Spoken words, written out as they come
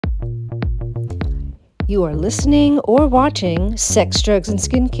You are listening or watching Sex, Drugs, and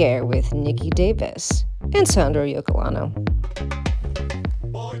Skincare with Nikki Davis and Sandro Iocolano.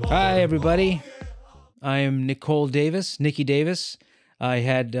 Hi, everybody. I am Nikki Davis. I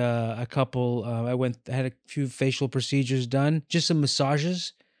had a couple, I had a few facial procedures done, just some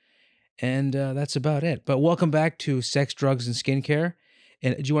massages, and that's about it. But welcome back to Sex, Drugs, and Skincare.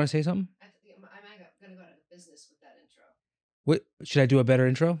 And do you want to say something? I'm going to go out of business with that intro. What, should I do a better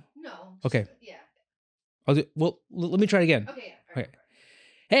intro? No. Okay. Yeah. Well, let me try it again. Okay, yeah. Okay.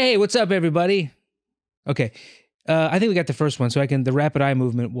 Hey, what's up, everybody? Okay. I think we got the first one, so the rapid eye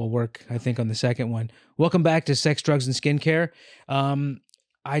movement will work, I think, on the second one. Welcome back to Sex, Drugs, and Skincare.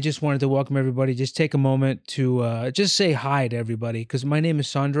 I just wanted to welcome everybody. Just take a moment to just say hi to everybody, because my name is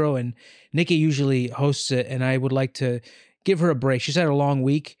Sandro, and Nikki usually hosts it, and I would like to give her a break. She's had a long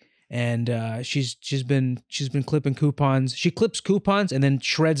week, and she's been clipping coupons. She clips coupons and then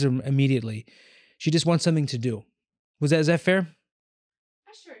shreds them immediately. She just wants something to do. Is that fair?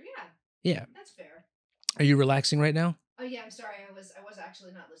 Sure, yeah. Yeah. That's fair. Are you relaxing right now? Oh yeah, I'm sorry. I was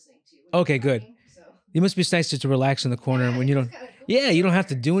actually not listening to you. Okay, good. So. It must be nice to relax in the corner when you don't. Yeah, you don't have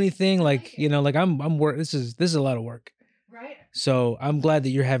to do anything. Like I'm work. This is a lot of work. Right. So I'm glad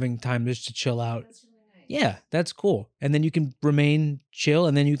that you're having time just to chill out. That's really nice. Yeah, that's cool. And then you can remain chill,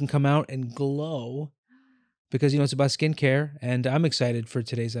 and then you can come out and glow, because it's about skincare. And I'm excited for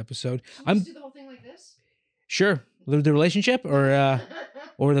today's episode. Let's do the whole thing like this. Sure. The relationship or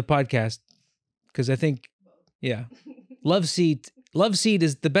the podcast, because I think love seed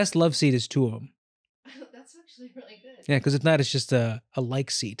is the best. Love seed is two of them. That's actually really good. Yeah, because if not, it's just a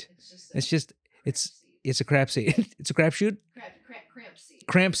like seat. It's a crap seed. It's a crapshoot. Cramp seed.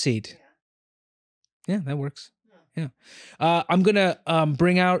 Cramp seed. Yeah, that works. Yeah. I'm gonna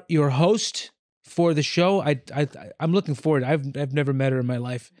bring out your host for the show. I'm looking forward. I've never met her in my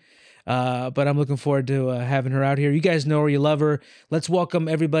life, but I'm looking forward to having her out here. You guys know her. You love her. Let's welcome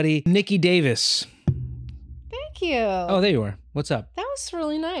everybody, Nikki Davis. Thank you. Oh, there you are. What's up? That was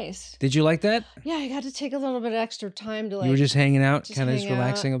really nice. Did you like that? Yeah, I got to take a little bit extra time to You were just hanging out, kind of just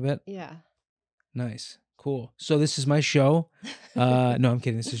relaxing a bit? Yeah. Nice. Cool. So this is my show. No, I'm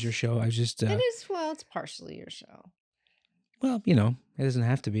kidding. This is your show. I just... It is, well, it's partially your show. Well, it doesn't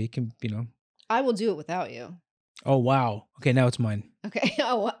have to be. It can, I will do it without you. Oh, wow. Okay, now it's mine. Okay.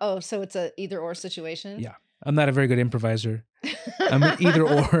 Oh, so it's a either or situation? Yeah. I'm not a very good improviser. I'm an either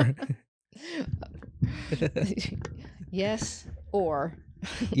or. Yes or.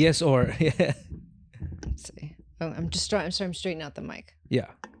 Yes or. Yeah. Let's see. Oh, I'm straightening out the mic. Yeah.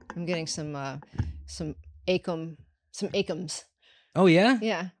 I'm getting some acums. Oh yeah?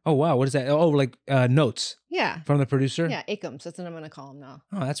 Yeah. Oh wow, what is that? Oh, like notes. Yeah. From the producer? Yeah, acums. That's what I'm gonna call them now.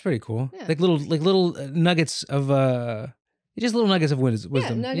 Oh, that's pretty cool. Yeah. Like little nuggets of just little nuggets of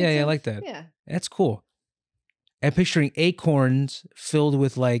wisdom. Yeah, I like that. Yeah. That's cool. I'm picturing acorns filled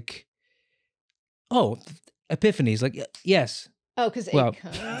with epiphanies. Like yes. Oh, because well,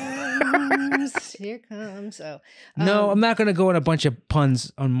 here comes. Oh, no, I'm not going to go in a bunch of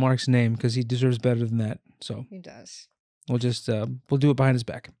puns on Mark's name because he deserves better than that. So he does. We'll just we'll do it behind his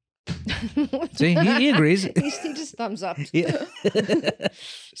back. See, he agrees. He just thumbs up. Yeah.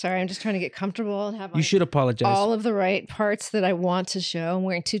 Sorry, I'm just trying to get comfortable and have. You should apologize. All of the right parts that I want to show. I'm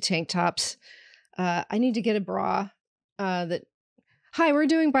wearing 2 tank tops. I need to get a bra. Hi, we're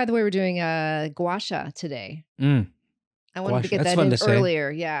doing Gua Sha today. I wanted to get that in earlier.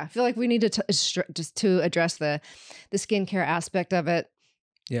 Yeah, I feel like we need to just to address the skincare aspect of it.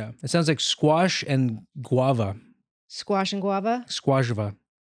 Yeah, it sounds like squash and guava. Squash and guava. Squashva.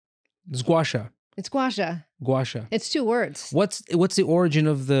 It's Gua Sha. It's Gua Sha. Gua Sha. It's 2 words. What's the origin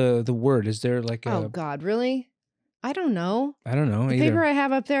of the word? Is there like a... Oh God, really? I don't know. I don't know. The either. paper I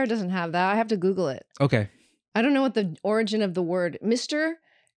have up there doesn't have that. I have to Google it. Okay. I don't know what the origin of the word Mr.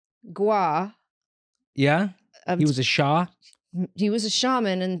 Gua. Yeah. He was a Shah. He was a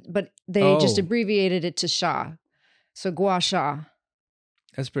shaman, but they just abbreviated it to Sha. So Gua Sha.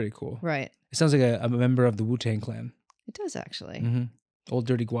 That's pretty cool. Right. It sounds like a member of the Wu-Tang Clan. It does actually. Mm-hmm. Old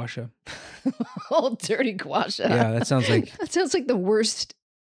dirty Gua Sha. Old dirty Gua Sha. Yeah, that sounds like the worst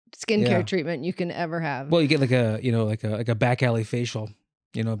skincare treatment you can ever have. Well, you get like a back alley facial.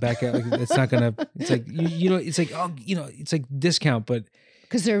 Back alley. It's not gonna. It's like It's like it's like discount, but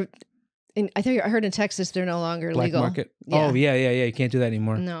because they're. I heard in Texas they're no longer black legal. Market. Yeah. Oh yeah. You can't do that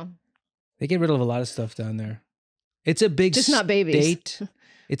anymore. No. They get rid of a lot of stuff down there. It's a big just not babies. State.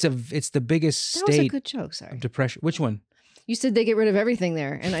 It's the biggest that was state. A good joke. Sorry. Of depression. Which one? You said they get rid of everything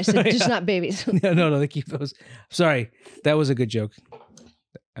there, and I said just not babies. No, they keep those. Sorry, that was a good joke.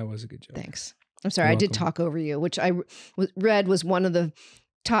 That was a good joke. Thanks. I'm sorry, I did talk over you, which I read was one of the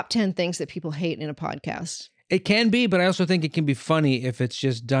top 10 things that people hate in a podcast. It can be, but I also think it can be funny if it's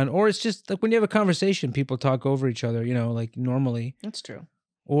just done, or it's just like when you have a conversation, people talk over each other, you know, like normally. That's true.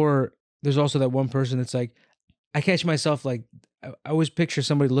 Or there's also that one person that's like, I catch myself like, I always picture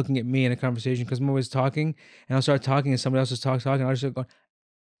somebody looking at me in a conversation because I'm always talking, and I'll start talking and somebody else is talking, and I'll just start going.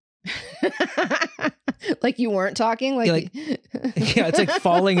 Like you weren't talking, like yeah, it's like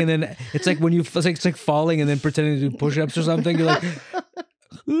falling, and then it's like when it's like falling and then pretending to do push-ups or something. You're like,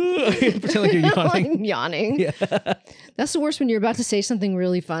 pretend like you're yawning. Like yawning. Yeah. That's the worst when you're about to say something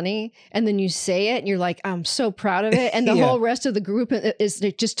really funny and then you say it and you're like, I'm so proud of it. And the whole rest of the group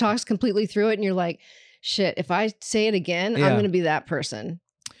it just talks completely through it. And you're like, shit, if I say it again, I'm going to be that person.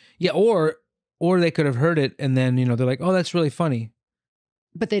 Yeah. Or they could have heard it and then, you know, they're like, oh, that's really funny.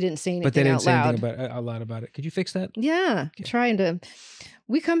 But they didn't say anything out loud. Out loud about it. Could you fix that? Yeah. Okay. Trying to.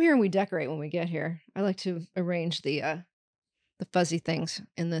 We come here and we decorate when we get here. I like to arrange the fuzzy things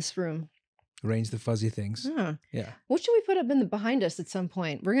in this room. Arrange the fuzzy things. Yeah. What should we put up behind us at some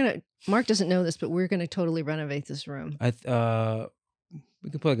point? Mark doesn't know this, but we're gonna totally renovate this room. We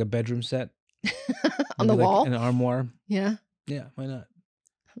could put like a bedroom set on the wall, an armoire. Yeah. Yeah. Why not?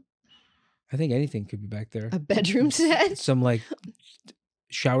 I think anything could be back there. A bedroom set. Some like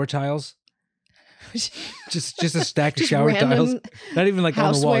shower tiles. just a stack of shower tiles. Not even like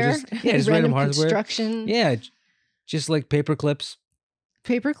on the wall. Just random hardware. Construction. Yeah. Just like paper clips.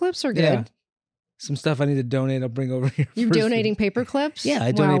 Paper clips are good. Yeah. Some stuff I need to donate. I'll bring over here. You're donating paper clips? Yeah,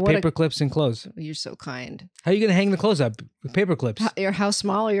 I donate paper clips and clothes. You're so kind. How are you going to hang the clothes up with paper clips? How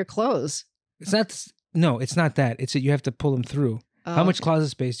small are your clothes? It's not. No, it's not that. It's that you have to pull them through. How much closet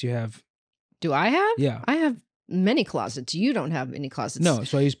space do you have? Do I have? Yeah. I have many closets. You don't have any closets. No,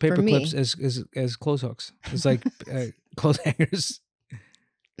 so I use paper clips as clothes hooks. It's like clothes hangers.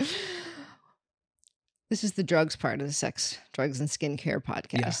 This is the drugs part of the sex, drugs, and skincare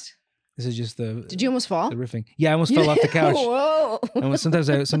podcast. Yeah. This is just the. Did you almost fall? The riffing. Yeah, I almost fell off the couch. Whoa! And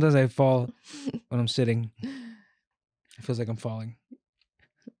sometimes I fall when I'm sitting. It feels like I'm falling.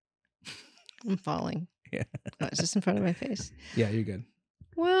 I'm falling. Yeah. Oh, it's just in front of my face. Yeah, you're good.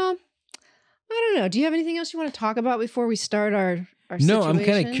 Well, I don't know. Do you have anything else you want to talk about before we start our situation? No, I'm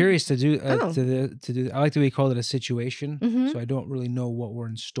kind of curious to do to do. I like the way you call it a situation, so I don't really know what we're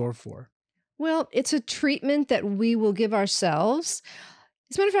in store for. Well, it's a treatment that we will give ourselves.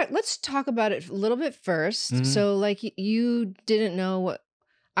 As a matter of fact, let's talk about it a little bit first. So, like, you didn't know what.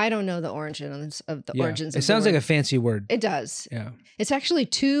 I don't know the origins of the origins. It sounds like a fancy word. It does. Yeah. It's actually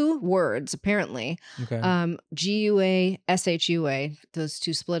 2 words, apparently. Okay. GUA, SHUA, those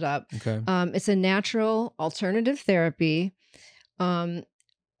 2 split up. Okay. It's a natural alternative therapy. A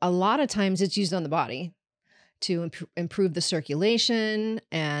lot of times it's used on the body to improve the circulation.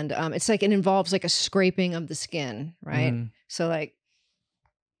 And it's like, it involves like a scraping of the skin, right? So like,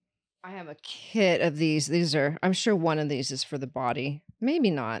 I have a kit of these. These are, I'm sure one of these is for the body.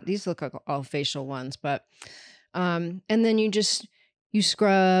 Maybe not. These look like all facial ones, but, and then you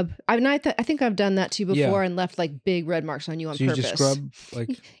scrub. I think I've done that too before and left like big red marks on you on purpose. You just scrub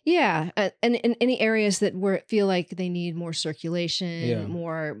like. Yeah. And in any areas that feel like they need more circulation,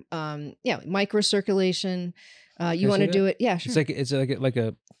 more, microcirculation. You want to do it. Yeah, sure. It's like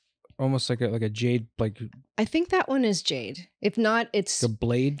a almost like a jade, like. I think that one is jade. If not, it's a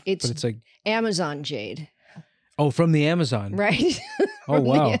blade, but it's like Amazon jade. Oh, from the Amazon. Right. Oh,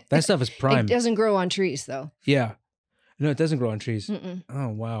 wow. That stuff is prime. It doesn't grow on trees, though. Yeah. No, it doesn't grow on trees. Oh,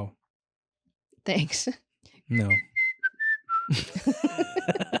 wow. Thanks. No.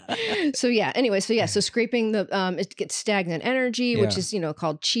 So scraping it gets stagnant energy, which is,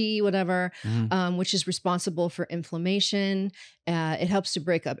 called chi, whatever, which is responsible for inflammation. It helps to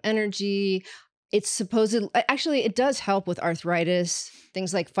break up energy. It's actually, it does help with arthritis,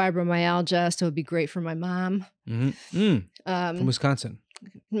 things like fibromyalgia. So it'd be great for my mom. From Wisconsin.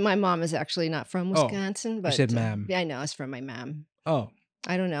 My mom is actually not from Wisconsin, but you said ma'am. Yeah, I know it's from my mom. Oh,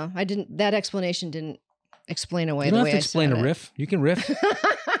 I don't know. That explanation didn't explain away the way I said it. You don't have to explain a riff. You can riff.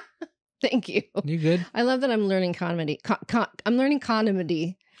 Thank you. You good? I love that I'm learning comedy. I'm learning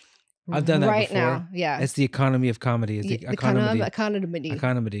comedy. I've done that right before. now. Yeah, it's the economy of comedy. It's the economy.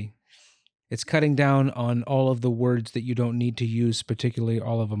 Economy. It's cutting down on all of the words that you don't need to use, particularly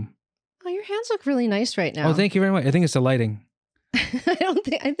all of them. Oh, your hands look really nice right now. Oh, thank you very much. I think it's the lighting.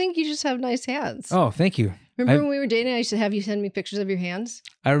 I think you just have nice hands. Oh, thank you. Remember when we were dating, I used to have you send me pictures of your hands?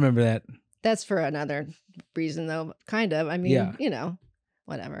 I remember that. That's for another reason, though. Kind of. I mean,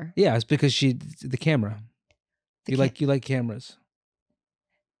 whatever. Yeah, it's because the camera. You like cameras.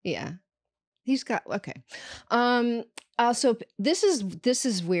 Yeah. He's got, okay. So this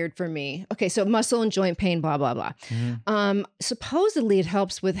is weird for me. Okay, so muscle and joint pain, blah blah blah. Supposedly it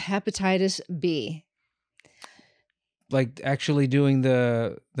helps with hepatitis B. Like actually doing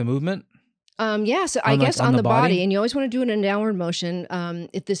the movement. Yeah, so I guess on the body, and you always want to do it in an downward motion.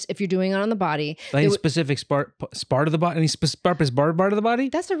 If you're doing it on the body, any specific part of the body, any part of the body.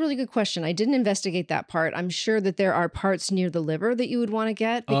 That's a really good question. I didn't investigate that part. I'm sure that there are parts near the liver that you would want to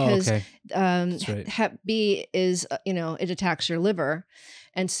get because That's right. Hep B is it attacks your liver,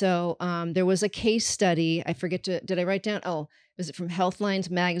 and so there was a case study. I forget did I write down? Oh, was it from Healthlines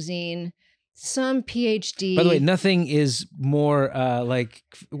magazine? Some PhD. By the way, nothing is more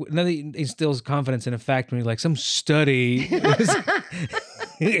nothing instills confidence in a fact when you're like some study.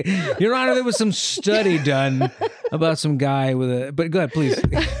 Your Honor, there was some study done about some guy with a. But go ahead, please.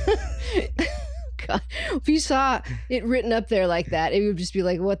 God, if you saw it written up there like that, it would just be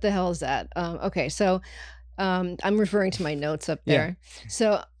like, "What the hell is that?" Okay, so I'm referring to my notes up there. Yeah.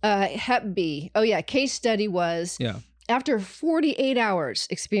 So Hep B. Oh yeah, case study was. Yeah. After 48 hours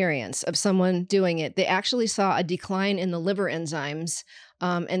experience of someone doing it, they actually saw a decline in the liver enzymes,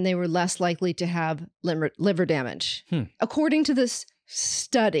 and they were less likely to have liver damage. According to this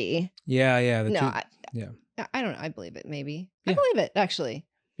study. Yeah. I don't know. I believe it, maybe. Yeah. I believe it, actually.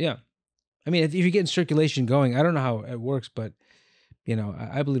 Yeah. I mean, if you're getting circulation going, I don't know how it works, but,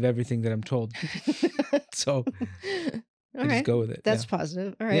 I believe everything that I'm told. So I just go with it. That's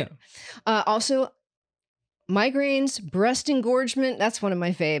positive. All right. Yeah. Also, migraines, breast engorgement. That's one of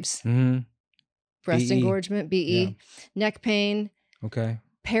my faves. Breast BE. Engorgement, BE. Yeah. Neck pain. Okay.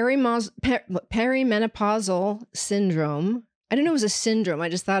 Perimenopausal syndrome. I didn't know it was a syndrome. I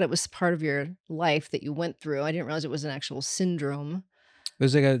just thought it was part of your life that you went through. I didn't realize it was an actual syndrome.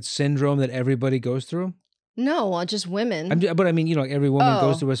 There's like a syndrome that everybody goes through? No, well, just women. But I mean, every woman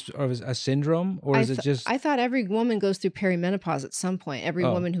goes through a syndrome, or is it just? I thought every woman goes through perimenopause at some point. Every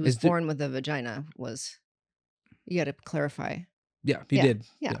woman who was born with a vagina was. You got to clarify. Yeah, you did.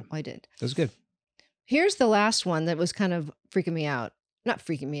 Yeah, I did. That's good. Here's the last one that was kind of freaking me out. Not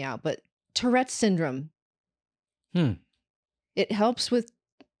freaking me out, but Tourette's syndrome. It helps with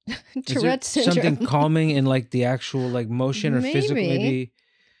Tourette's syndrome. Something calming in like the actual like motion or physical maybe.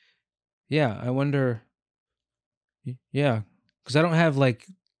 Yeah, I wonder. Yeah, because I don't have like,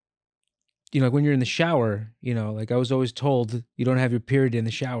 when you're in the shower, like I was always told you don't have your period in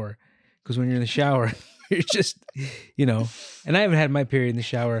the shower because when you're in the shower. You're just, and I haven't had my period in the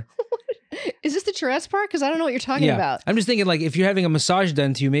shower. Is this the Tourette's part? Because I don't know what you're talking about. I'm just thinking like if you're having a massage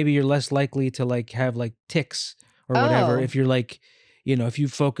done to you, maybe you're less likely to like have like tics or whatever. If you're like, if you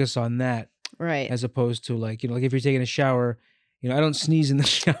focus on that. Right. As opposed to like, like if you're taking a shower, I don't sneeze in the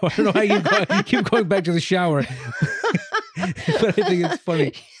shower. I don't know how you keep going back to the shower. But I think it's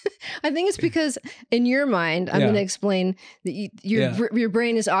funny. I think it's because in your mind, I'm going to explain that your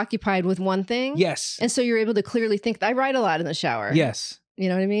brain is occupied with one thing. Yes. And so you're able to clearly think. I write a lot in the shower. Yes. You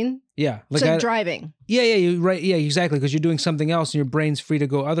know what I mean? Yeah. Like driving. Yeah. You're right. Yeah, exactly. Because you're doing something else and your brain's free to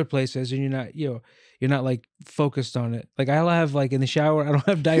go other places and you're not like focused on it. Like I'll have like in the shower, I don't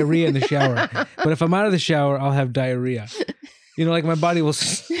have diarrhea in the shower. But if I'm out of the shower, I'll have diarrhea. Like my body will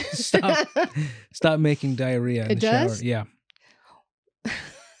stop making diarrhea in the shower. Yeah.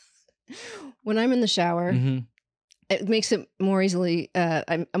 When I'm in the shower, it makes it more easily.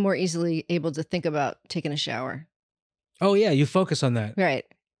 I'm more easily able to think about taking a shower. Oh yeah, you focus on that, right?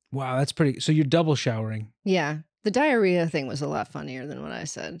 Wow, that's pretty. So you're double showering. Yeah, the diarrhea thing was a lot funnier than what I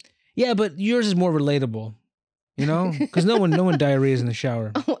said. Yeah, but yours is more relatable. Because no one diarrheas in the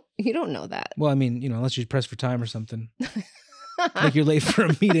shower. Oh, you don't know that. Well, I mean, unless you press for time or something. Like you're late for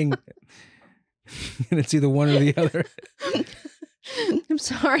a meeting, and it's either one or the other. I'm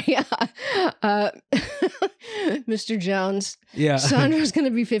sorry, Mr. Jones. Yeah, Sandro's going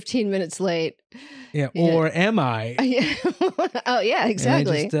to be 15 minutes late. Yeah, or am I? Oh, yeah,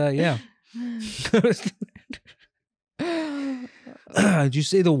 exactly. Did you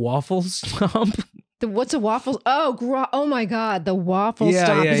say the waffle stomp? What's a waffle? Oh my God, the waffle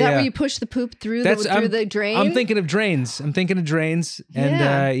stomp. Is that where you push the poop through the drain? I'm thinking of drains. And You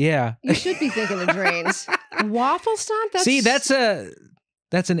should be thinking of drains. Waffle stomp? That's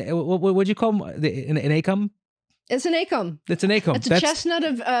what'd you call them? An acum? It's an acum. It's an acum. It's a chestnut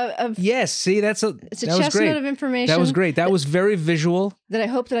of yes. See, it's a chestnut of information. That was great. That was very visual. That I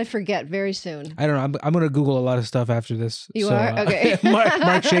hope that I forget very soon. I don't know. I'm going to Google a lot of stuff after this. You are? Okay.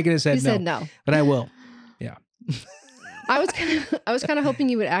 Mark's shaking his head. He said no, but I will. Yeah. I was kind of hoping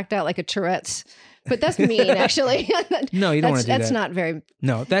you would act out like a Tourette's, but that's mean actually. No, you don't want to do that. That's not very.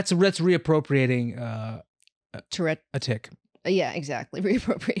 No, that's reappropriating Tourette. A tick. Yeah, exactly.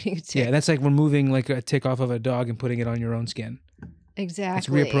 Reappropriating a tick. Yeah, that's like removing like a tick off of a dog and putting it on your own skin.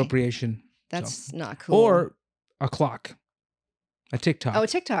 Exactly. It's reappropriation. That's not cool. Or a clock, a TikTok. Oh, a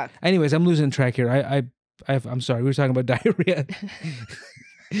TikTok. Anyways, I'm losing track here. I'm sorry. We were talking about diarrhea.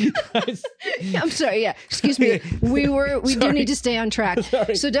 I'm sorry. Yeah, excuse me. We do need to stay on track.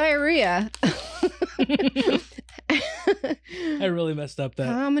 Sorry. So diarrhea. I really messed up that.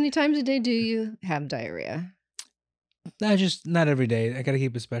 How many times a day do you have diarrhea? No, just not every day. I got to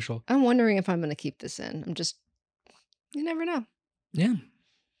keep it special. I'm wondering if I'm going to keep this in. You never know. Yeah.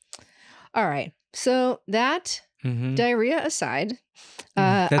 All right. So that diarrhea aside,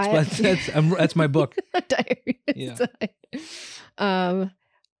 that's my book. Diarrhea aside,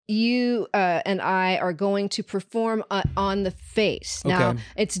 you and I are going to perform on the face. Now, Okay.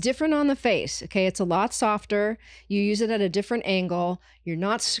 it's different on the face. Okay, it's a lot softer. You use it at a different angle. You're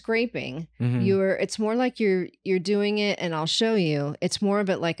not scraping. It's more like you're doing it, and I'll show you. It's more of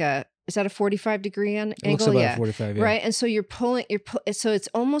it like is that a 45-degree angle? It looks about 45, yeah. Right. And so you're pulling, so it's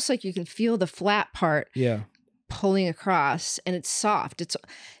almost like you can feel the flat part pulling across, and it's soft.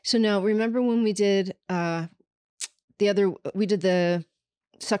 So now remember when we did the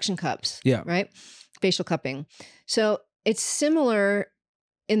suction cups, right? Facial cupping. So it's similar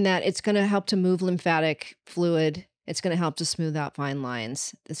in that it's going to help to move lymphatic fluid. It's going to help to smooth out fine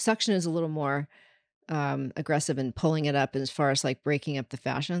lines. The suction is a little more aggressive in pulling it up as far as like breaking up the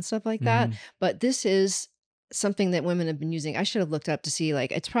fascia and stuff like that. But this is something that women have been using. I should have looked up to see,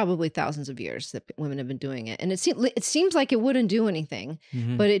 like, it's probably thousands of years that women have been doing it. And it seems like it wouldn't do anything,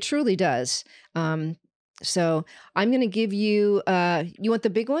 but it truly does. So I'm going to give you, you want the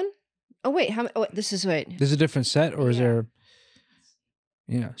big one? Oh, wait, this is There's a different set, or is there?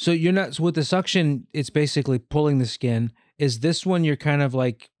 Yeah. So you're not, so with the suction, it's basically pulling the skin. Is this one you're kind of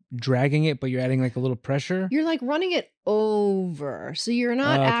like dragging it, but you're adding like a little pressure? You're like running it over. So you're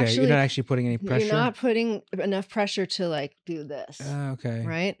not you're not actually putting any pressure. You're not putting enough pressure to like do this. Okay.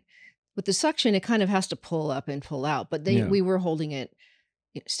 Right? With the suction, it kind of has to pull up and pull out, but then we were holding it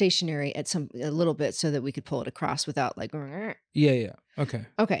stationary at a little bit so that we could pull it across without like going. Yeah.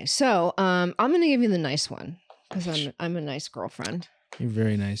 Okay. So I'm going to give you the nice one because I'm a nice girlfriend. You're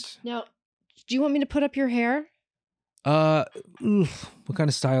very nice. Now, do you want me to put up your hair? What kind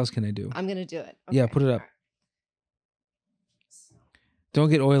of styles can I do? I'm going to do it. Okay. Yeah, put it up. Don't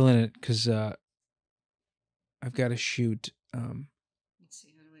get oil in it because I've got to shoot. Let's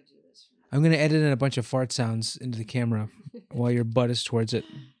see, how do I do this? I'm going to edit in a bunch of fart sounds into the camera while your butt is towards it.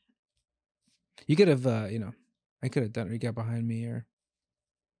 You could have, I could have done it. You got behind me here.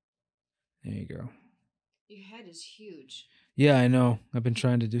 There you go. Your head is huge. Yeah, I know. I've been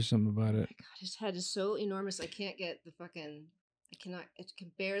trying to do something about it. Oh my God, his head is so enormous. I can't get the fucking. I cannot. It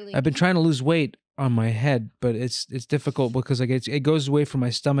can barely. I've been trying to lose weight on my head, but it's difficult because like it goes away from my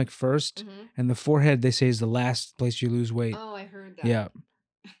stomach first, and the forehead they say is the last place you lose weight. Oh, I heard that. Yeah.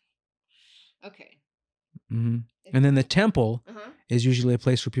 Okay. And then the temple is usually a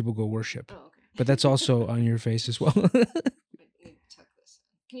place where people go worship. Oh, okay. But that's also on your face as well. Tuck this.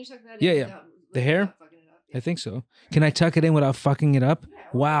 Can you tuck that in? Yeah. The hair? I think so. Can I tuck it in without fucking it up? Yeah,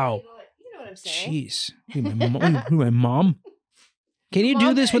 wow. You know what I'm saying. Jeez. My mom? Can you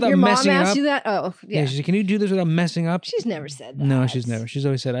do this without messing up? Your mom asked you that? Oh, yeah. She said, can you do this without messing up? She's never said that. No, she's never. She's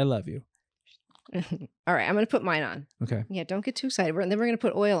always said, I love you. All right, I'm going to put mine on. Okay. Yeah, don't get too excited. Then we're going to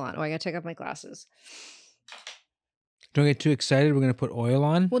put oil on. Oh, I got to take off my glasses. Don't get too excited. We're going to put oil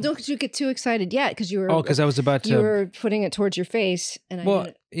on? Well, don't you get too excited yet because you were... Oh, because I was about to... You were putting it towards your face, and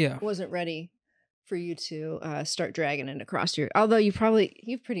I wasn't ready for you to start dragging it across your... Although you have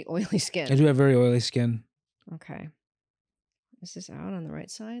pretty oily skin. I do have very oily skin. Okay. Is this out on the right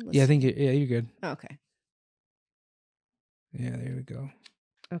side? I think you're good. Oh, okay. Yeah, there we go.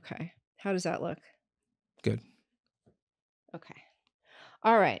 Okay. How does that look? Good. Okay.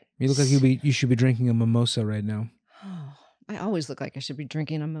 All right. You look like you should be drinking a mimosa right now. Oh, I always look like I should be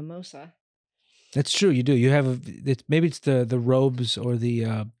drinking a mimosa. That's true. You do. You have maybe it's the robes or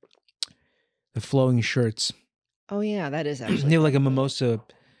the flowing shirts. Oh yeah, that is actually. You have like a mimosa.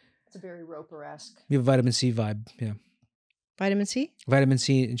 It's a very Roper-esque. You have a vitamin C vibe. Yeah. Vitamin C? Vitamin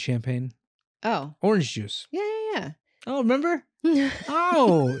C and champagne. Oh. Orange juice. Yeah. Oh, remember?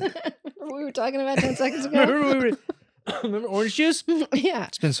 Oh. We were talking about 10 seconds ago. Remember orange juice? Yeah.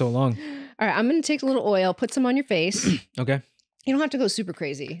 It's been so long. All right, I'm going to take a little oil, put some on your face. Okay. You don't have to go super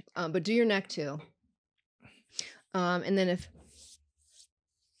crazy, but do your neck too. And then if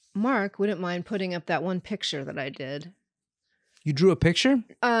Mark wouldn't mind putting up that one picture that I did. You drew a picture?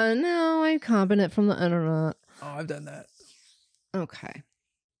 No, I copied it from the internet. Oh, I've done that. Okay.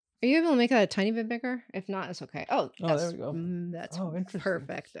 Are you able to make that a tiny bit bigger? If not, it's okay. Oh, there we go. That's interesting.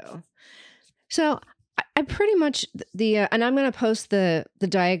 perfecto. So I pretty much and I'm going to post the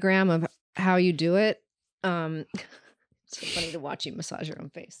diagram of how you do it. It's so funny to watch you massage your own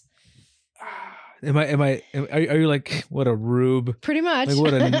face. Are you like, what a rube? Pretty much.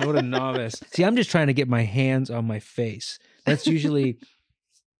 Like what a novice. See, I'm just trying to get my hands on my face. That's usually.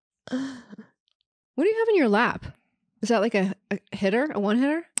 What do you have in your lap? Is that like a hitter, a one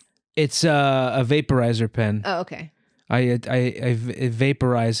hitter? It's a vaporizer pen. Oh, okay. It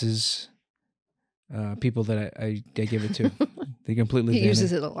vaporizes people that I give it to. They completely He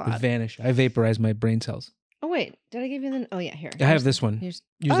uses it a lot. They vanish. I vaporize my brain cells. Oh, wait. Did I give you the... Oh, yeah, here. I have this one. Use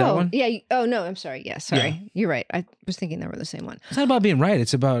that one? Yeah. Oh, no, I'm sorry. Yeah, sorry. Yeah. You're right. I was thinking they were the same one. It's not about being right.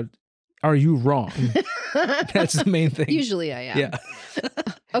 It's about, are you wrong? That's the main thing. Usually I am. Yeah.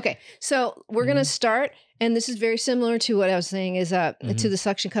 Okay, so we're going to start, and this is very similar to what I was saying is to the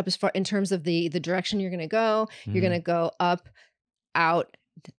suction cup as far in terms of the direction you're going to go. You're going to go up, out,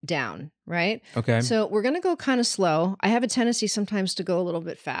 down, right? Okay. So we're going to go kind of slow. I have a tendency sometimes to go a little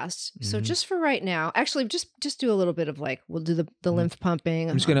bit fast. So just for right now, actually just do a little bit of like, we'll do the lymph pumping.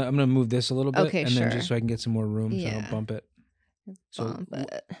 I'm going to move this a little bit. Okay, and then just so I can get some more room, yeah. so I don't bump it. So bump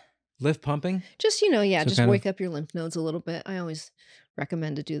it. Lymph pumping? Just, just wake up your lymph nodes a little bit. I always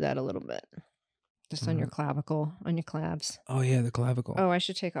recommend to do that a little bit. Just on your clavicle, on your clavs. Oh, yeah, the clavicle. Oh, I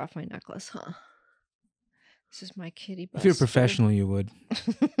should take off my necklace, huh? This is my kitty bus. If you're a professional, you would.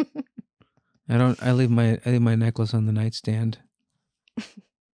 I leave my necklace on the nightstand.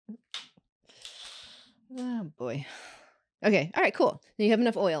 Oh, boy. Okay. All right, cool. Now you have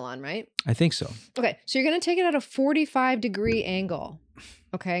enough oil on, right? I think so. Okay. So you're going to take it at a 45-degree angle.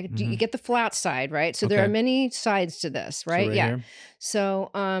 Okay. You get the flat side, right? So there are many sides to this, right? So yeah. Here. So,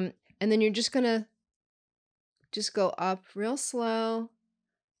 and then you're just going to go up real slow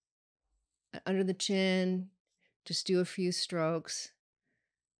under the chin. Just do a few strokes,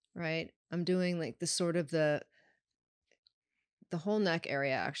 right? I'm doing like the sort of the whole neck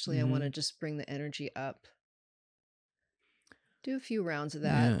area. Actually, I want to just bring the energy up. Do a few rounds of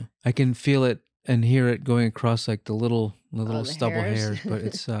that. Yeah. I can feel it and hear it going across like the little stubble hairs, but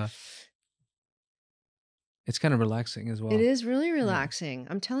it's kind of relaxing as well. It is really relaxing.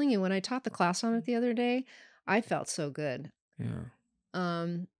 I'm telling you, when I taught the class on it the other day, I felt so good. Yeah.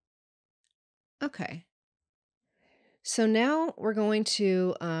 Okay. So now we're going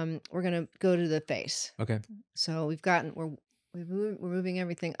to go to the face. Okay. So we're moving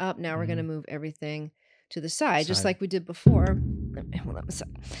everything up. Now we're going to move everything to the side, just like we did before. Hold on a sec.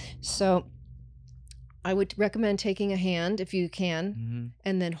 So I would recommend taking a hand if you can,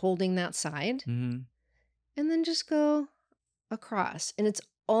 and then holding that side, and then just go across, and it's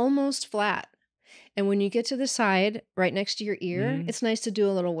almost flat. And when you get to the side, right next to your ear, it's nice to do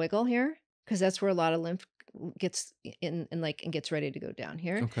a little wiggle here, because that's where a lot of lymph gets in and gets ready to go down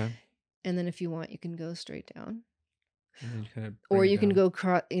here. Okay. And then if you want, you can go straight down. Or you can go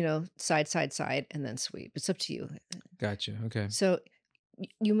side, side, and then sweep. It's up to you. Gotcha. Okay. So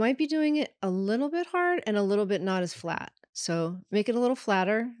you might be doing it a little bit hard and a little bit not as flat. So make it a little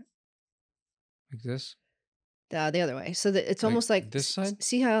flatter. Like this? The other way. So that it's almost like this side?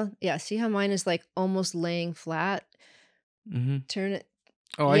 See how mine is like almost laying flat? Turn it.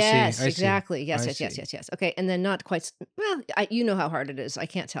 Oh, yes, I see. Exactly. Yes. Okay. And then not quite, well, you know how hard it is. I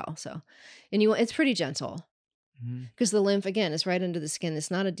can't tell. So, and it's pretty gentle. Because the lymph, again, is right under the skin. It's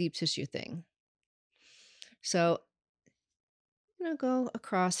not a deep tissue thing. So, go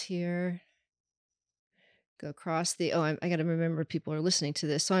across here. Go across the, I got to remember people are listening to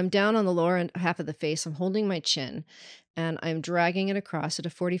this. So I'm down on the lower half of the face. I'm holding my chin, and I'm dragging it across at a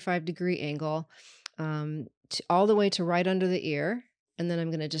 45-degree angle all the way to right under the ear. And then I'm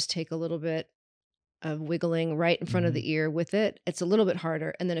going to just take a little bit of wiggling right in front of the ear with it. It's a little bit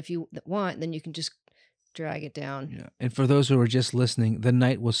harder. And then if you want, then you can just drag it down. Yeah. And for those who are just listening, the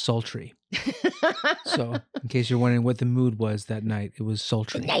night was sultry. So, in case you're wondering what the mood was that night, it was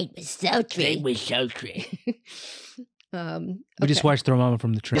sultry. The night was sultry. We just watched Thermometer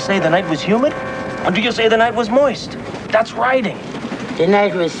from the train. You say the night was humid? Or do you say the night was moist? That's writing. The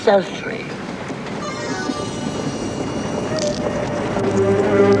night was sultry.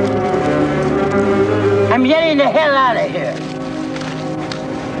 I'm getting the hell out of here.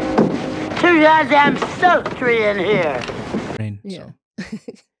 Too goddamn sultry in here. Yeah.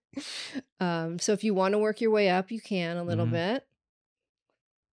 So if you want to work your way up, you can a little bit.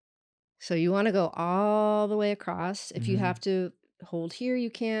 So you want to go all the way across. If you have to hold here,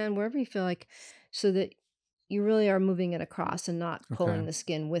 you can, wherever you feel like, so that you really are moving it across and not pulling the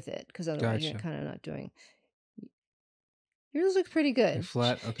skin with it, because otherwise you're kind of not doing. Yours looks pretty good. Like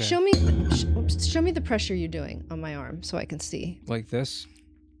flat. Okay. Show me, show me the pressure you're doing on my arm so I can see. Like this.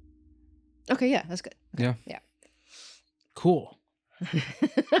 Okay, yeah, that's good. Okay, Yeah. Yeah. Cool.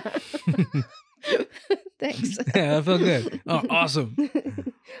 Thanks. Yeah, that felt good. Oh, awesome. Well,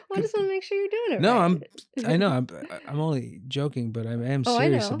 I just want to make sure you're doing it No, right. I know. I'm only joking, but I am Oh, I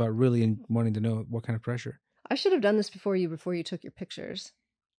serious know. about really wanting to know what kind of pressure. I should have done this before you took your pictures.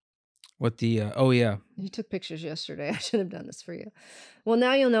 What the? Oh yeah. You took pictures yesterday. I should have done this for you. Well,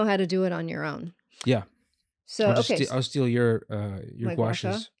 now you'll know how to do it on your own. Yeah. So I'll steal your my Gua Gua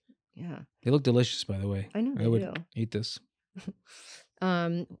Sha? Shas. Yeah. They look delicious, by the way. I know I they would do. eat this.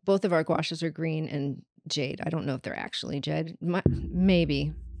 Both of our Gua Shas are green and jade. I don't know if they're actually jade.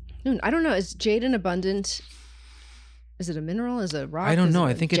 Maybe. I don't know. Is jade an abundant? Is it a mineral? Is it a rock? I don't Is know. it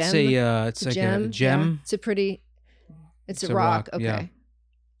I think it's it's like a gem. Yeah. It's a rock. Okay.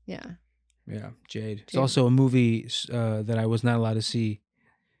 Yeah. Yeah, Jade. It's also a movie that I was not allowed to see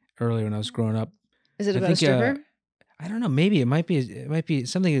earlier when I was growing up. Is it about a stripper? I don't know. Maybe it might be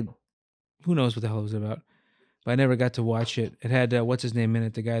something. Who knows what the hell it was about? But I never got to watch it. It had what's his name in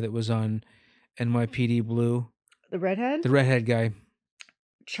it? The guy that was on NYPD Blue. The redhead? The redhead guy.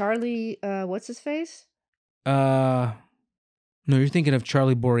 Charlie. What's his face? No, you're thinking of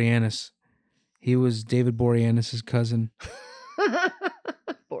Charlie Boreanaz. He was David Boreanaz's cousin.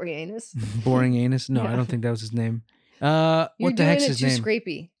 Boreanaz? Boring anus? No, I don't think that was his name. What the heck's his name? You're doing it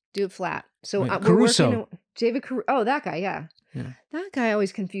too scrapey. Do it flat. So Caruso. David Caruso. Oh, that guy, yeah. Yeah. That guy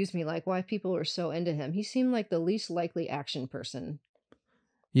always confused me, like why people are so into him. He seemed like the least likely action person.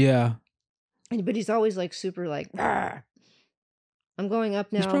 Yeah. But he's always like super like, "Rah." I'm going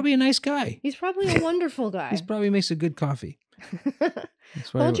up now. He's probably a nice guy. He's probably a wonderful guy. He probably makes a good coffee.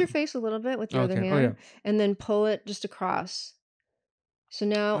 Hold your face a little bit with your other hand, and then pull it just across. So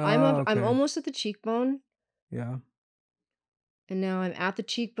now I'm almost at the cheekbone. Yeah. And now I'm at the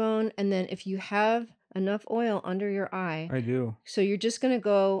cheekbone, and then if you have enough oil under your eye, I do. So you're just gonna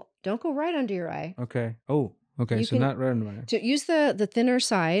don't go right under your eye. Okay. Oh, okay. So not right under my eye. To use the thinner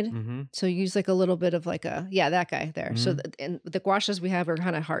side. Mm-hmm. So use like a little bit of like that guy there. Mm-hmm. So and the Gua Shas we have are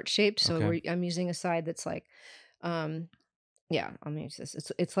kind of heart shaped. So I'm using a side that's like, yeah, I'll use this.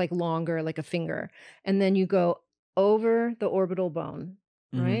 It's like longer, like a finger, and then you go over the orbital bone,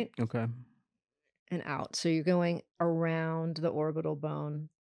 right? Okay. And out. So you're going around the orbital bone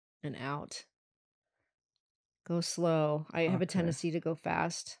and out. Go slow. I have a tendency to go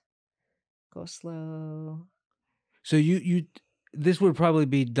fast. Go slow. So you this would probably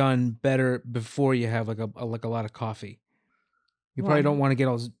be done better before you have like a lot of coffee. You probably don't want to get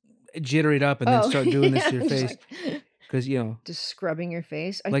all jittered up and then start doing this to your face. Because, just scrubbing your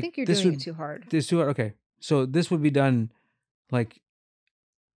face. I like think you're doing it too hard. This too hard. Okay. So this would be done like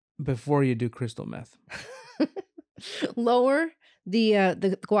before you do crystal meth. Lower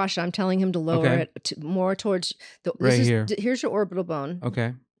the Gua Sha. I'm telling him to lower it more towards here. Here's your orbital bone.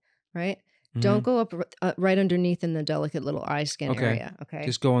 Okay. Right? Mm-hmm. Don't go up right underneath in the delicate little eye skin area. Okay.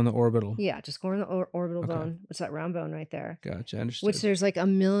 Just go on the orbital. Yeah, just go on the orbital bone. What's that round bone right there? Gotcha. Understood. Which there's like a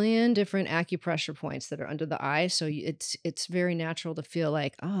million different acupressure points that are under the eye. So it's very natural to feel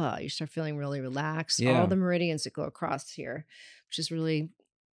like, you start feeling really relaxed. Yeah. All the meridians that go across here, which is really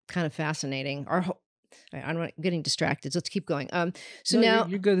kind of fascinating. I'm getting distracted. So let's keep going. So now,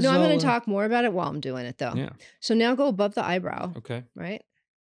 you're good. I'm going to talk more about it while I'm doing it though. Yeah. So now go above the eyebrow. Okay. Right.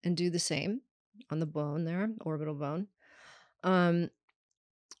 And do the same on the bone there, orbital bone. What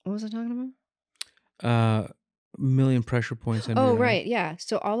was I talking about? Million pressure points. Oh, right. Yeah.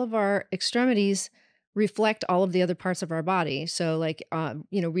 So all of our extremities reflect all of the other parts of our body. So like,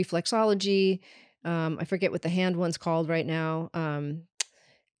 reflexology. I forget what the hand one's called right now.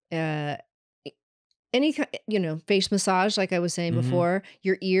 Any face massage, like I was saying before,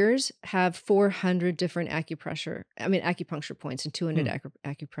 your ears have 400 different acupuncture points and 200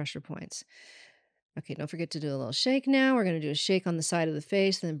 acupressure points. Okay, don't forget to do a little shake now. We're going to do a shake on the side of the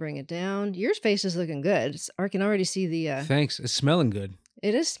face, then bring it down. Your face is looking good. I can already see the... Thanks. It's smelling good.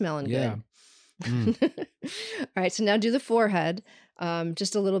 It is smelling good. All right, so now do the forehead.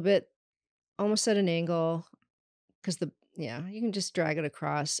 Just a little bit, almost at an angle, because you can just drag it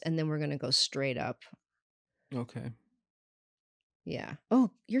across, and then we're going to go straight up. Okay. Yeah.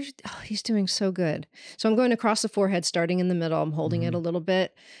 Oh, he's doing so good. So I'm going across the forehead, starting in the middle. I'm holding it a little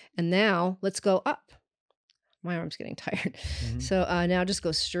bit. And now let's go up. My arm's getting tired. So now just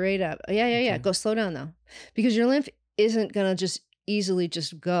go straight up. Yeah. Okay. Go slow down though, because your lymph isn't going to just easily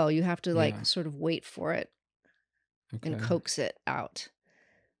just go. You have to sort of wait for it and coax it out.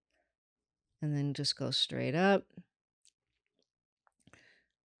 And then just go straight up.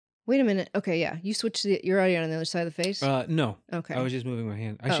 Wait a minute. Okay, yeah. You switched you're already on the other side of the face? No. Okay. I was just moving my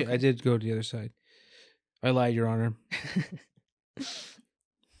hand. Actually, Okay. I did go to the other side. I lied, Your Honor.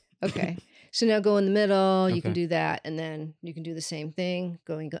 Okay. So now go in the middle. You can Okay. do that. And then you can do the same thing,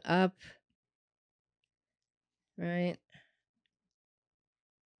 going up. Right?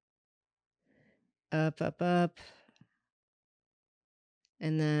 Up, up, up.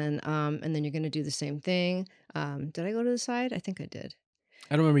 And then you're going to do the same thing. Did I go to the side? I think I did.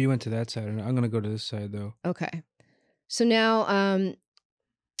 I don't remember you went to that side. I'm going to go to this side, though. Okay. So now,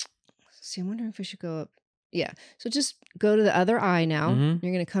 see, I'm wondering if I should go up. Yeah. So just go to the other eye now. Mhm.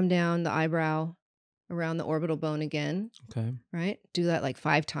 You're going to come down the eyebrow around the orbital bone again. Okay. Right? Do that like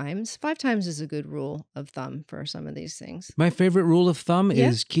 5 times. 5 times is a good rule of thumb for some of these things. My favorite rule of thumb Yeah?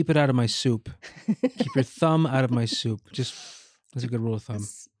 is keep it out of my soup. Keep your thumb out of my soup. That's a good rule of thumb.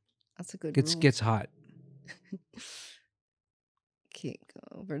 That's a good rule. Gets hot. Okay,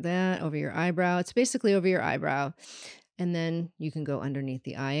 go over that, over your eyebrow. It's basically over your eyebrow. And then you can go underneath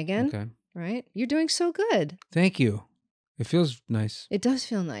the eye again. Okay. Right? You're doing so good. Thank you. It feels nice. It does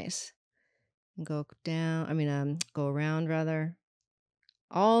feel nice. And go down, go around rather.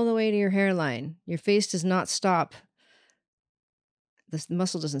 All the way to your hairline. Your face does not stop. The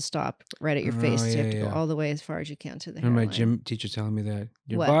muscle doesn't stop right at your face. So you have to go all the way as far as you can to the hairline. My gym teacher telling me that.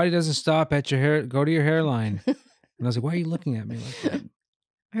 Your What? body doesn't stop at your hair. Go to your hairline. And I was like, why are you looking at me like that?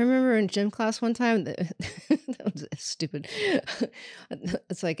 I remember in gym class one time that was stupid.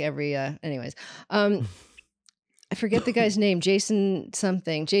 It's like every anyways. I forget the guy's name, Jason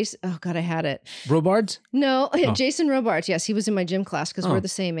something. Jason, oh God, I had it. Robards? No, Jason Robards. Yes, he was in my gym class because we're the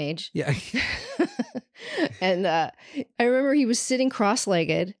same age. Yeah. And I remember he was sitting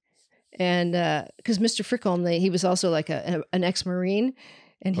cross-legged, and because Mr. Frickholm, he was also like an ex-Marine,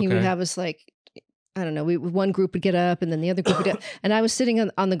 and he would have us like, I don't know, one group would get up and then the other group would get up. And I was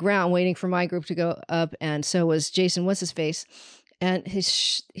sitting on the ground waiting for my group to go up, and so was Jason, what's his face? And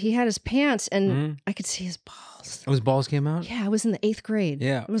he had his pants, and I could see his balls. Oh, his balls came out? Yeah, I was in the 8th grade.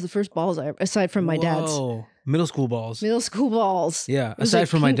 Yeah. It was the first balls aside from my dad's. Whoa. Middle school balls. Middle school balls. Yeah. Aside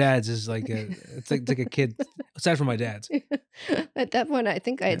from my dad's is like it's like a kid. Aside from my dad's. At that point, I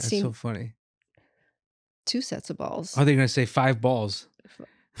think I had seen so funny. 2 sets of balls. Are they going to say 5 balls?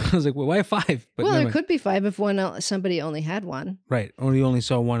 I was like, well, why 5? But well, there could be 5 if somebody only had one. Right. You only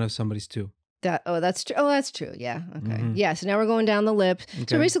saw one of somebody's 2. That's true. Oh, that's true. Yeah. Okay. Yeah. So now we're going down the lip. Okay.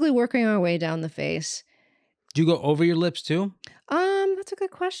 So basically working our way down the face. Do you go over your lips too? That's a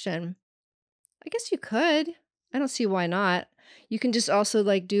good question. I guess you could. I don't see why not. You can just also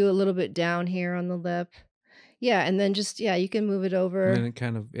like do a little bit down here on the lip. Yeah. And then you can move it over. And then it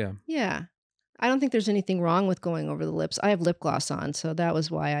kind of, yeah. Yeah. I don't think there's anything wrong with going over the lips. I have lip gloss on, so that was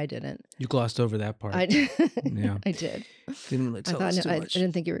why I didn't. You glossed over that part. Yeah. I did. Didn't really tell us too much. I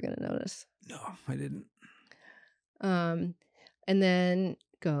didn't think you were going to notice. No, I didn't. And then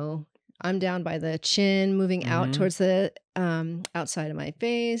I'm down by the chin, moving out towards the outside of my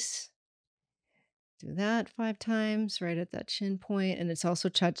face. Do that 5 times right at that chin point, and it's also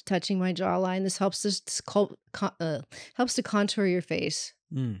touching my jawline. This helps helps to contour your face.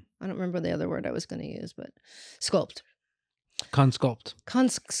 I don't remember the other word I was going to use, but sculpt. Consculpt.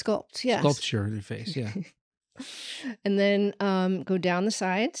 Consculpt, yes. Sculpture your face, yeah. And then go down the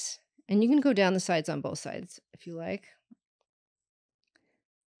sides. And you can go down the sides on both sides if you like.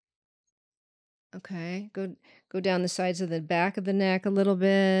 Okay, go down the sides of the back of the neck a little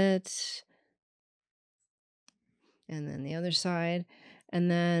bit. And then the other side. And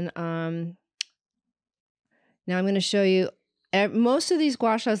then now I'm going to show you most of these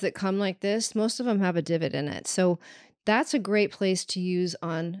gua shas that come like this, most of them have a divot in it. So that's a great place to use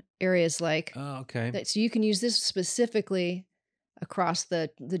on areas like that. So you can use this specifically across the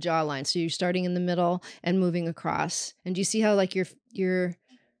jawline. So you're starting in the middle and moving across. And do you see how like your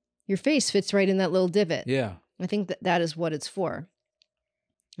face fits right in that little divot? Yeah. I think that is what it's for.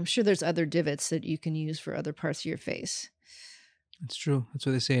 I'm sure there's other divots that you can use for other parts of your face. That's true. That's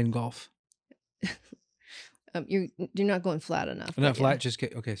what they say in golf. You're not going flat enough. Not flat, just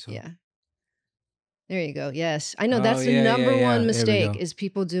okay. So yeah, there you go. Yes, I know that's the number one mistake is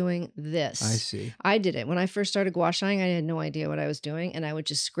people doing this. I see. I did it when I first started gua shaing. I had no idea what I was doing, and I would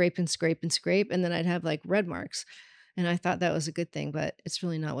just scrape and scrape and scrape, and then I'd have like red marks, and I thought that was a good thing, but it's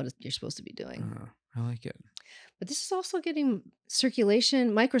really not what you're supposed to be doing. I like it. But this is also getting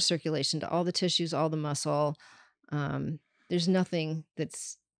circulation, microcirculation to all the tissues, all the muscle. There's nothing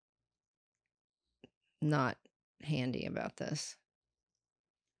that's not handy about this.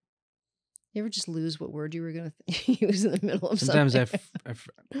 You ever just lose what word you were going to use in the middle of sometimes something?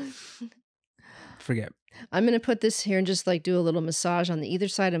 forget. I'm going to put this here and just like do a little massage on the either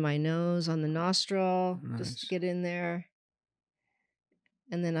side of my nose, on the nostril. Just get in there.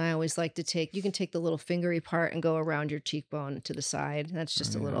 And then I always like to you can take the little fingery part and go around your cheekbone to the side. That's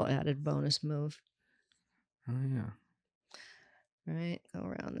just a little added bonus move. Oh, yeah. Right. Go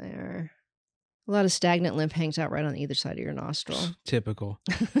around there. A lot of stagnant lymph hangs out right on either side of your nostril. Typical.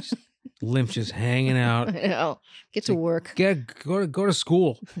 Lymph just hanging out. I know. Get to work. Go to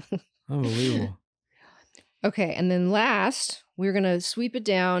school. Unbelievable. Okay. And then last, we're going to sweep it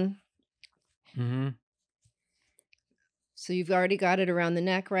down. Mm-hmm. So you've already got it around the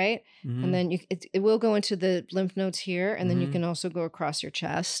neck, right? Mm-hmm. And then it will go into the lymph nodes here. And then you can also go across your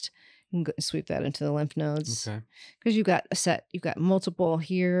chest and sweep that into the lymph nodes. Okay. Because you've got multiple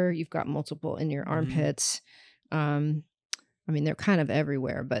here. You've got multiple in your armpits. I mean, they're kind of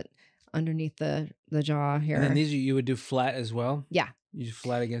everywhere, but underneath the jaw here. And then these you would do flat as well? Yeah. You do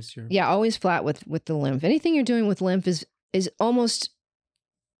flat against your... Yeah, always flat with the lymph. Anything you're doing with lymph is almost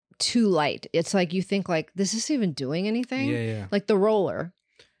too light. It's like you think like, this is even doing anything? Yeah. Like the roller.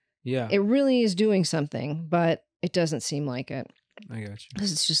 Yeah. It really is doing something, but it doesn't seem like it. I got you.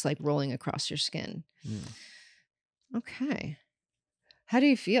 Because it's just like rolling across your skin. Yeah. Okay. How do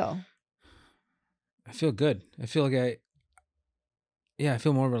you feel? I feel good. I feel like I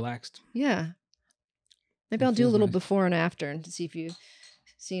feel more relaxed. Yeah. Maybe I'll do a little before and after and to see if you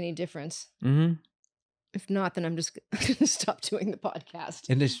see any difference. Mm-hmm. If not, then I'm just going to stop doing the podcast.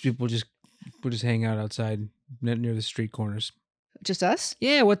 And this we'll just hang out outside near the street corners. Just us?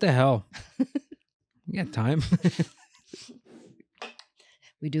 Yeah, what the hell? We got time.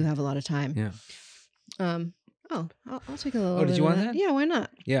 We do have a lot of time. Yeah. I'll take a little. Oh, did you want that? Yeah, why not?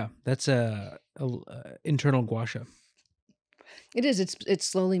 Yeah, that's a internal Gua Sha. It is. It's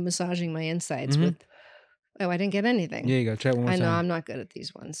slowly massaging my insides with. Oh, I didn't get anything. Yeah, you go. Try it one more time. I know I'm not good at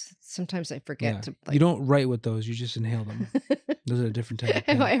these ones. Sometimes I forget to. You don't write with those. You just inhale them. Those are a different type of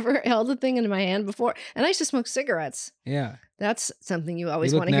Have I ever held a thing in my hand before? And I used to smoke cigarettes. Yeah. That's something you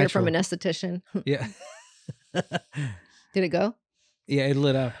always want to hear from an esthetician. Yeah. Did it go? Yeah, it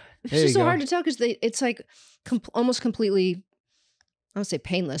lit up. It's just so hard to tell because it's like almost completely. I don't say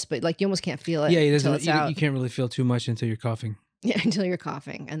painless, but like you almost can't feel it. Yeah, it doesn't. You can't really feel too much until you're coughing. Yeah, until you're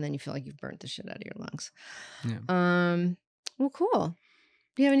coughing, and then you feel like you've burnt the shit out of your lungs. Yeah. Well, cool.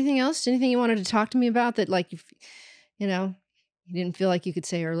 Do you have anything else? Anything you wanted to talk to me about that, like, you didn't feel like you could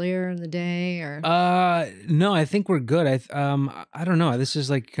say earlier in the day, or? No, I think we're good. I don't know. This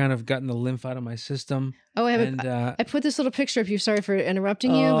is like kind of gotten the lymph out of my system. Oh, I put this little picture of you. Sorry for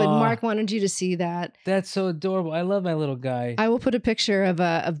interrupting you, but Mark wanted you to see that. That's so adorable. I love my little guy. I will put a picture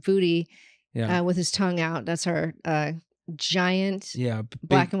of Booty, with his tongue out. That's our giant,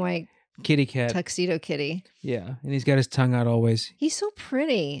 black and white kitty cat, tuxedo kitty. Yeah, and he's got his tongue out always. He's so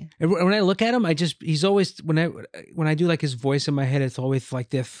pretty. And when I look at him, he's always when I do like his voice in my head, it's always like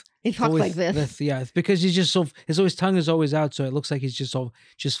this. He talks like this. Yeah, it's because he's just his tongue is always out, so it looks like he's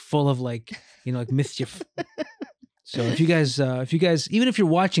just full of like mischief. So if you guys, even if you're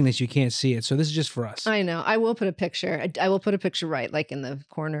watching this, you can't see it. So this is just for us. I know. I will put a picture. I will put a picture right like in the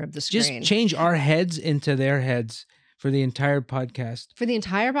corner of the screen. Just change our heads into their heads. For the entire podcast. For the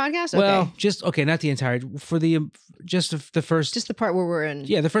entire podcast? Okay. Well, not the entire. For just the first. Just the part where we're in.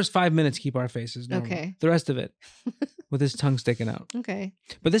 Yeah, the first 5 minutes, keep our faces normal. Okay. The rest of it, with his tongue sticking out. Okay.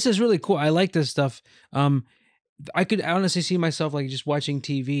 But this is really cool. I like this stuff. I could honestly see myself like just watching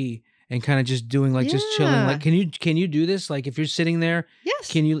TV and kind of just doing like just chilling. Like, can you do this? Like, if you're sitting there,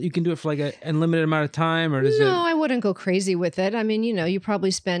 yes, you can do it for like an unlimited amount of time, or does it? No, I wouldn't go crazy with it. I mean, you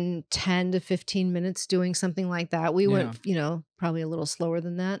probably spend 10 to 15 minutes doing something like that. We went, probably a little slower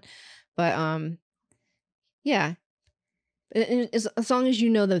than that, but yeah. As long as you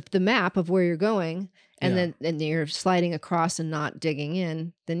know the map of where you're going, and then you're sliding across and not digging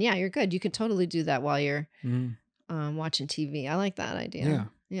in, then yeah, you're good. You can totally do that while you're watching TV. I like that idea. Yeah.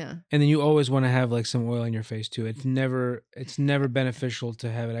 Yeah. And then you always want to have like some oil on your face too. It's never beneficial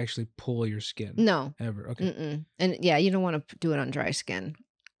to have it actually pull your skin. No. Ever. Okay. Mm-mm. And yeah, you don't want to do it on dry skin.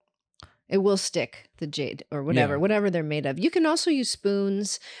 It will stick, the jade or whatever they're made of. You can also use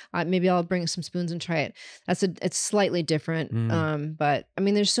spoons. Maybe I'll bring some spoons and try it. It's slightly different. But I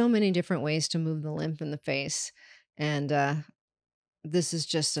mean, there's so many different ways to move the lymph in the face. And this is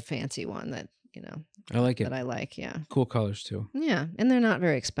just a fancy one that, I like it. That I like, yeah. Cool colors too. Yeah, and they're not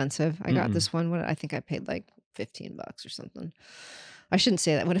very expensive. I got this one. I think I paid like $15 or something. I shouldn't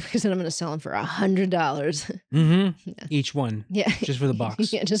say that because then I'm going to sell them for $100. Mm-hmm. Yeah. Each one. Yeah. Just for the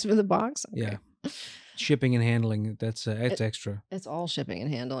box. Yeah, just for the box. Okay. Yeah. Shipping and handling. That's extra. It's all shipping and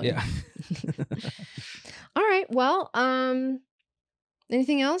handling. Yeah. All right. Well,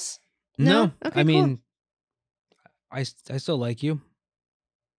 anything else? No. Okay, I mean, cool. I still like you.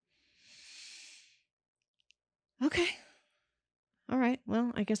 Okay. All right.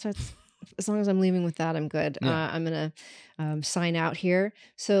 Well, I guess that's as long as I'm leaving with that, I'm good. Yeah. I'm gonna sign out here.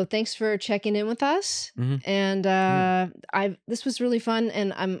 So thanks for checking in with us. Mhm. And this was really fun,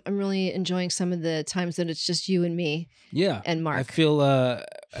 and I'm really enjoying some of the times that it's just you and me. Yeah. And Mark. I feel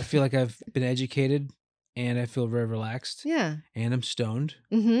like I've been educated, and I feel very relaxed. Yeah. And I'm stoned.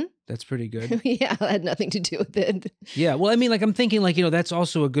 Mm-hmm. That's pretty good. Yeah, that had nothing to do with it. Yeah. Well, I mean, like I'm thinking, like that's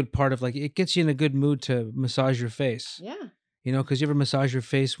also a good part of it gets you in a good mood to massage your face. Yeah. Because you ever massage your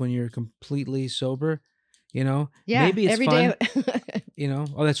face when you're completely sober, Yeah. Maybe it's every fun. day.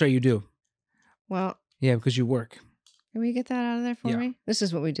 Oh, that's right, you do. Well, Yeah, because you work. can we get that out of there for Yeah. me? This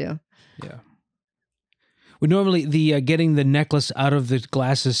is what we do. Yeah. We normally the getting the necklace out of the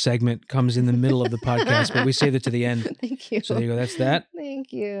glasses segment comes in the middle of the podcast, but we save it to the end. Thank you. So there you go. That's that.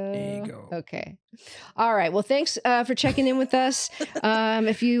 Thank you. There you go. Okay. All right. Well, thanks for checking in with us.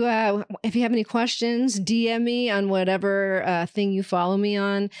 If you have any questions, DM me on whatever thing you follow me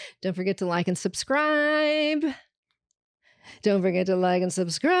on. Don't forget to like and subscribe. Don't forget to like and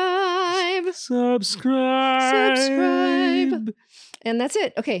subscribe. Subscribe. And that's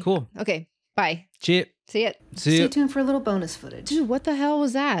it. Okay. Cool. Okay. Bye. Cheers. See it. See Stay ya. tuned for a little bonus footage. Dude, what the hell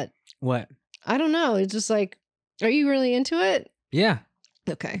was that? What? I don't know. It's just like, are you really into it? Yeah.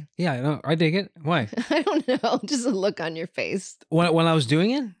 Okay. Yeah. No, I dig it. Why? I don't know. Just a look on your face. When I was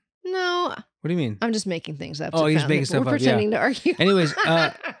doing it? No, What do you mean? I'm just making things up. Oh, to he's found making it. stuff We're up, pretending to argue. Anyways,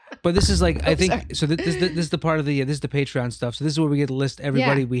 but this is like I Oh, think sorry. so. This is the part of this is the Patreon stuff. So this is where we get to list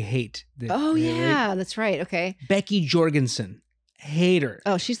everybody Yeah. we hate. Oh, Right? yeah. That's right. Okay. Becky Jorgensen, hate her.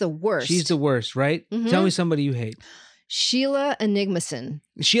 Oh, she's the worst. She's the worst, right? Mhm. Tell me somebody you hate. Sheila Enigmason.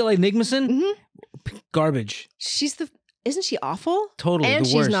 Sheila Enigmason, Mm-hmm. garbage. Isn't she awful? Totally, And the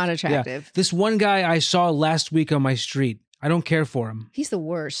she's worst. not Yeah. attractive. This one guy I saw last week on my street. I don't care for him. He's the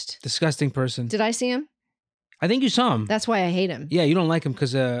worst. Disgusting person. Did I see him? I think you saw him. That's why I hate him. Yeah, you don't like him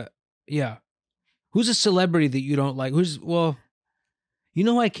because yeah. Who's a celebrity that you don't like? You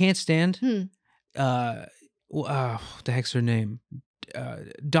know who I can't stand? What the heck's her name?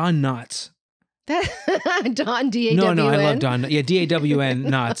 Don Knotts. Don D-A-W-N. No, I love Don. Yeah, D-A-W-N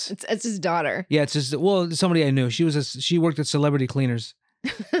Knotts. It's his daughter. Yeah, it's just somebody I knew. She worked at Celebrity Cleaners.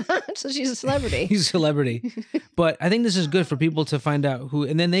 So she's a celebrity. He's a celebrity. But I think this is good for people to find out who,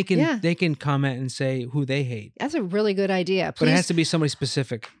 and then they can comment and say who they hate. That's a really good idea. Please, But it has to be somebody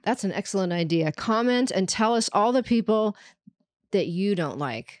specific. That's an excellent idea. Comment and tell us all the people that you don't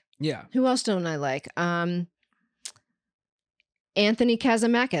like. Yeah. Who else don't I like? Anthony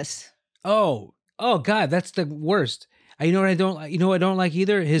Kazamakis. Oh God, that's the worst. You know what I don't like? You know what I don't like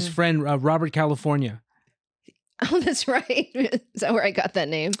either? His friend Robert California. Oh, that's right. Is that where I got that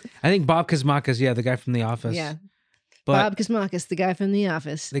name? I think Bob Kazmakas, yeah, the guy from The Office. Yeah. But Bob Kazmakis, the guy from The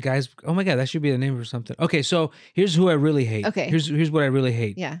Office. the guy's, oh my God, that should be the name or something. Okay, so here's who I really hate. Okay. Here's what I really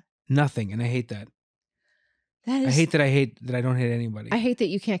hate. Yeah. Nothing, and I hate that. That is. I hate that I don't hate anybody. I hate that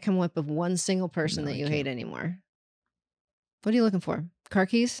you can't come up with one single person No, that I you can't. hate anymore. What are you looking for? Car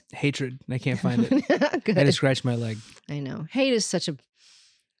keys? Hatred. I can't find it. Good. I had to scratch my leg. I know. Hate's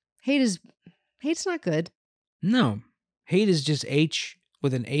not good. No. Hate is just H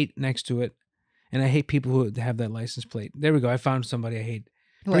with an 8 next to it. And I hate people who have that license plate. There we go. I found somebody I hate.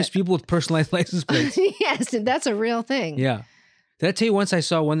 What? People with personalized license plates. Yes, that's a real thing. Yeah. Did I tell you once I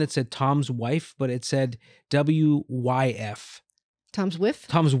saw one that said Tom's wife, but it said W-Y-F. Tom's whiff?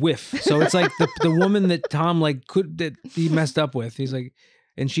 Tom's whiff. So it's like the woman that Tom that he messed up with. He's like,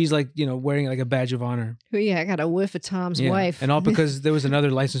 and she's like, wearing like a badge of honor. Yeah, I got a whiff of Tom's wife. And all because there was another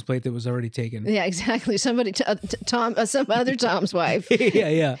license plate that was already taken. Yeah, exactly. Somebody, some other Tom's wife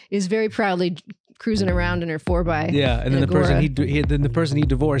yeah. is very proudly cruising around in her 4x. Yeah, and then the person he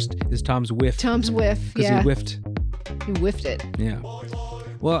divorced is Tom's whiff. Tom's whiff. Because Yeah, he whiffed. he whiffed it. Yeah.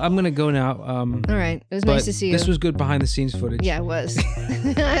 Well, I'm gonna go now. All right, it was but nice to see you. This was good behind the scenes footage. Yeah, it was.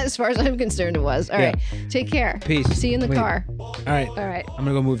 As far as I'm concerned, it was. All right, take care. Peace. See you in the Wait. car. All right. All right. I'm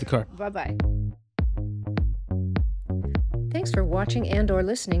gonna go move the car. Bye-bye. Thanks for watching and/or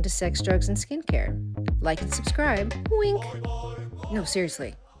listening to Sex, Drugs, and Skincare. Like and subscribe. Wink. No,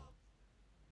 seriously.